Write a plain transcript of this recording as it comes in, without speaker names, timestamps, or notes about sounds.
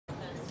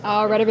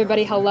All right,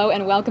 everybody, hello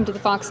and welcome to the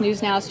Fox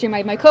News Now stream.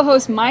 My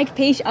co-host Mike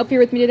Page up here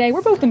with me today.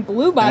 We're both in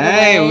blue, by the way.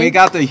 Hey, we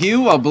got the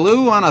hue of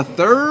blue on a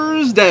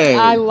Thursday.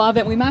 I love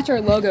it. We match our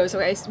logos.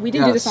 Okay? We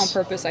didn't do this on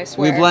purpose, I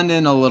swear. We blend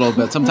in a little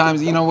bit.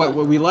 Sometimes, you know what,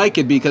 we like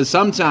it because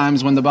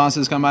sometimes when the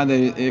bosses come by,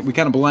 we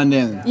kind of blend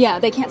in. Yeah,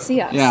 they can't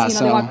see us. Yeah,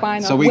 they walk by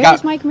and so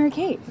where's Mike and Mary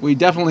Kate? We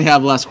definitely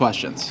have less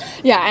questions.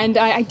 Yeah, and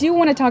I do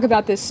want to talk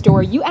about this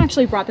story. You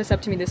actually brought this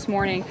up to me this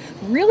morning.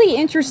 Really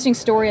interesting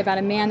story about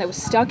a man that was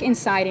stuck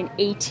inside an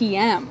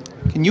ATM.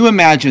 Can you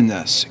imagine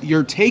this?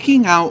 You're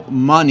taking out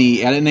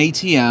money at an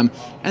ATM,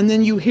 and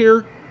then you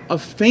hear a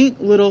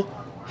faint little,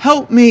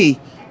 help me,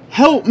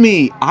 help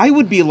me. I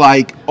would be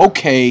like,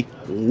 okay,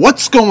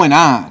 what's going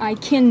on? I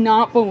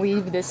cannot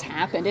believe this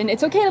happened. And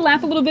it's okay to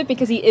laugh a little bit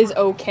because he is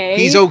okay.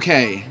 He's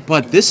okay.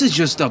 But this is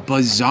just a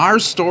bizarre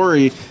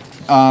story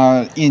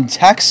in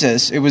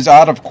Texas. It was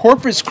out of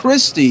Corpus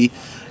Christi,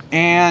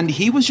 and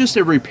he was just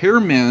a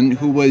repairman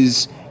who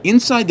was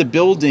inside the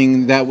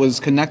building that was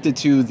connected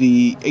to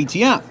the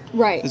ATM.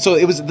 Right. So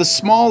it was the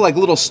small, like,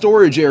 little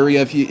storage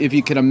area, if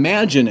you could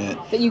imagine it.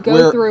 That you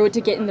go through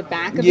to get in the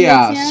back of the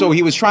ATM? Yeah, so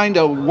he was trying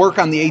to work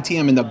on the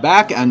ATM in the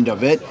back end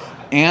of it,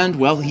 and,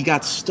 well, he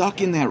got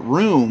stuck in that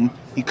room.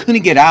 He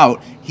couldn't get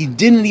out. He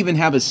didn't even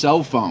have a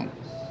cell phone.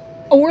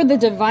 Or the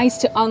device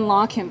to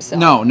unlock himself.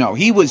 No,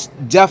 he was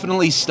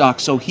definitely stuck.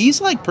 So he's,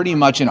 like, pretty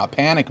much in a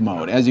panic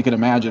mode, as you can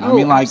imagine. Oh, I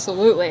mean, like,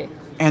 absolutely.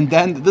 And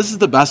then this is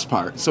the best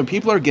part. So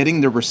people are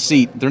getting their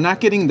receipt. They're not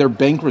getting their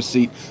bank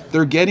receipt.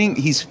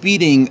 He's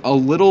feeding a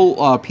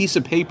little piece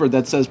of paper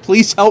that says,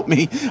 please help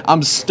me.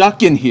 I'm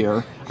stuck in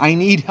here. I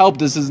need help.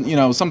 This is,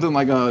 something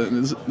like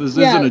this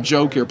isn't a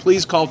joke here.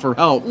 Please call for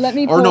help.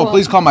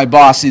 Please call my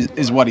boss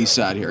is what he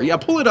said here. Yeah,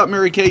 pull it up,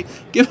 Mary Kate.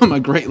 Give him a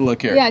great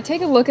look here. Yeah,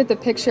 take a look at the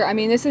picture. I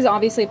mean, this is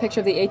obviously a picture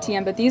of the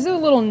ATM, but these are the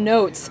little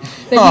notes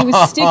that he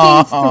was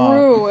sticking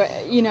through.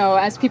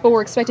 As people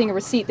were expecting a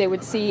receipt, they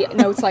would see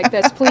notes like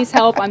this. Please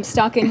help. I'm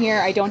stuck in here.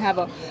 I don't have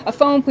a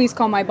phone. Please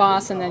call my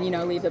boss, and then,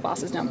 leave the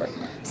boss's number.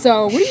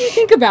 So what do you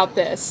think about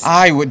this?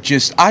 I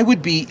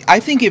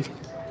think if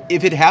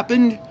it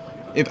happened,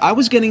 if I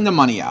was getting the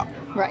money out,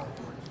 right,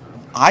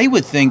 I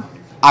would think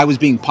I was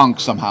being punked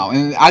somehow.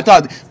 And I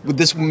thought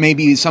this may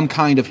be some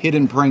kind of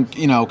hidden prank,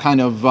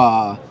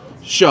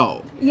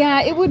 show.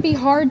 Yeah, it would be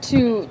hard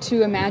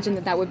to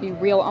imagine that would be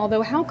real.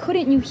 Although, how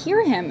couldn't you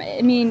hear him?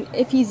 I mean,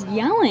 if he's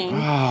yelling,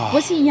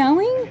 was he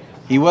yelling?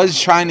 He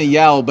was trying to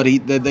yell, but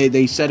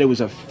they said it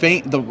was a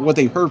faint. What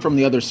they heard from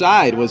the other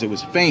side was it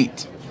was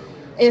faint.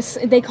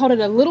 They called it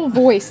a little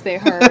voice they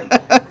heard.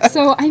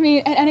 So, I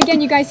mean, and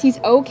again, you guys, he's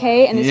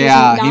okay. And this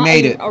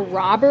was not a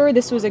robber.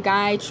 This was a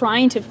guy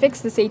trying to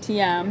fix this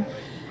ATM.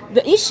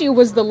 The issue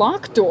was the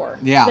lock door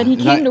that he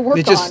came to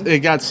work on. It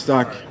got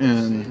stuck.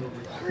 And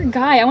poor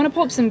guy. I want to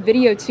pull up some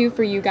video, too,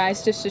 for you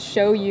guys just to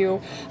show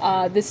you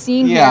the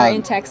scene here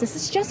in Texas.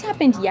 This just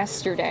happened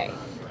yesterday.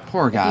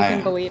 Poor guy. If you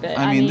can believe it.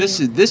 I mean, this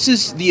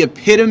is the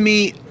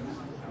epitome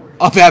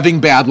of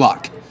having bad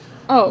luck.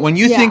 Oh, when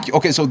you think,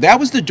 okay, so that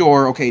was the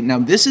door. Okay, now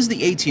this is the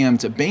ATM.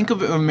 It's a Bank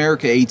of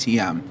America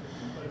ATM.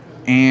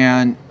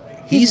 And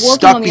he's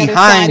stuck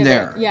behind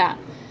there. Yeah.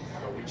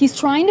 He's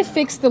trying to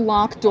fix the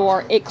lock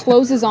door. It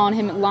closes on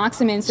him. It locks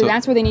him in. So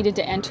that's where they needed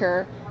to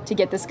enter to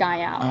get this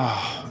guy out.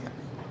 Oh,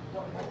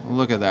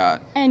 look at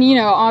that. And,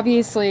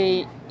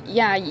 obviously,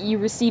 you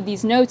receive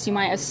these notes. You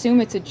might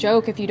assume it's a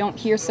joke if you don't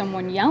hear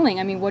someone yelling.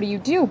 I mean, what do you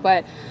do?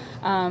 But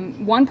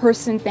one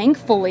person,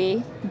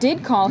 thankfully,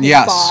 did call his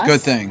boss. Yes, good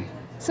thing.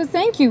 So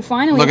thank you,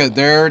 finally. Look at,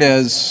 there it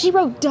is. He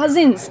wrote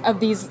dozens of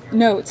these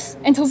notes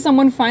until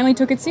someone finally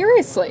took it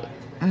seriously.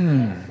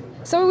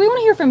 So we want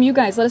to hear from you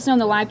guys. Let us know in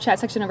the live chat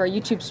section of our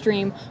YouTube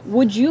stream.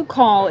 Would you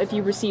call if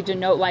you received a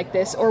note like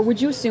this, or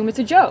would you assume it's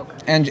a joke?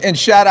 And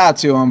shout out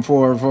to him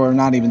for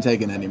not even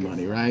taking any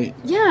money, right?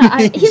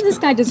 Yeah, this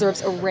guy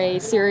deserves a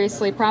raise.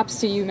 Seriously,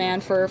 props to you,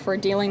 man, for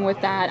dealing with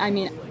that. I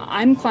mean,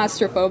 I'm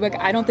claustrophobic.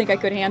 I don't think I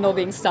could handle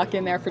being stuck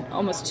in there for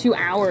almost 2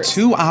 hours.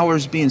 2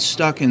 hours being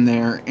stuck in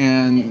there,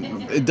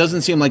 and it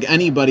doesn't seem like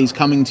anybody's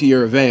coming to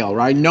your avail,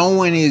 right? No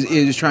one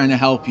is trying to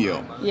help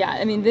you. Yeah,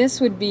 I mean,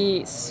 this would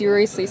be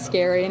seriously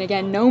scary. And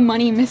again, no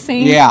money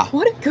missing. Yeah.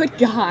 What a good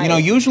guy.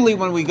 Usually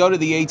when we go to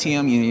the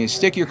ATM, you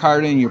stick your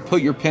card in, you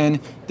put your PIN.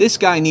 This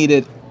guy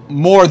needed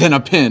more than a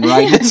PIN,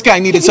 right? This guy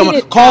needed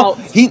someone call.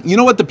 You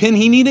know what the PIN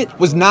he needed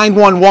was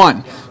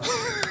 911.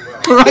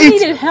 Right? He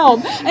needed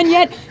help, and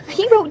yet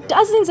he wrote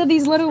dozens of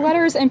these little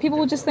letters, and people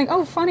would just think,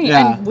 "Oh, funny,"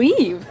 and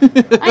leave.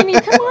 I mean,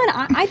 come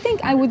on. I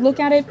think I would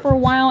look at it for a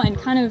while and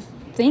kind of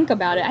think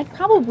about it. I'd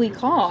probably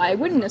call. I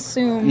wouldn't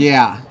assume.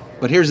 Yeah.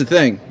 But here's the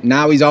thing.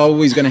 Now he's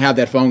always going to have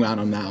that phone on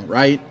him now,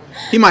 right?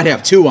 He might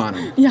have 2 on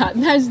him. Yeah,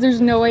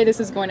 there's no way this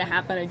is going to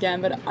happen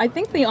again. But I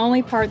think the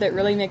only part that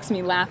really makes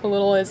me laugh a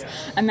little is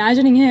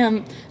imagining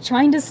him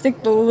trying to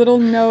stick the little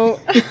note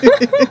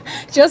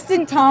just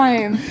in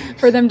time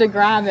for them to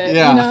grab it,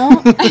 Yeah. you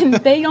know? And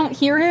they don't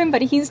hear him,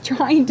 but he's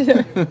trying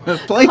to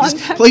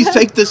Please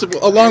take this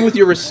along with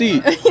your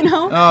receipt. you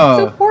know? Oh.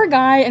 So poor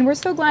guy, and we're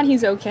so glad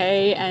he's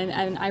okay,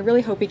 and I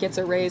really hope he gets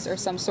a raise or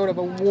some sort of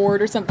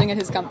award or something at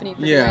his company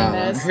for doing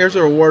Yeah, this. here's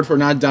a reward for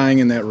not dying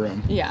in that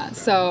room. Yeah,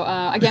 so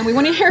again, we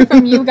want to hear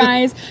from you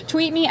guys.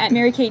 Tweet me at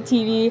Mary Kate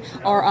TV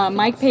or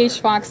Mike Page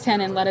Fox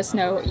 10 and let us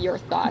know your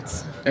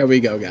thoughts. There we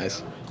go,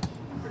 guys.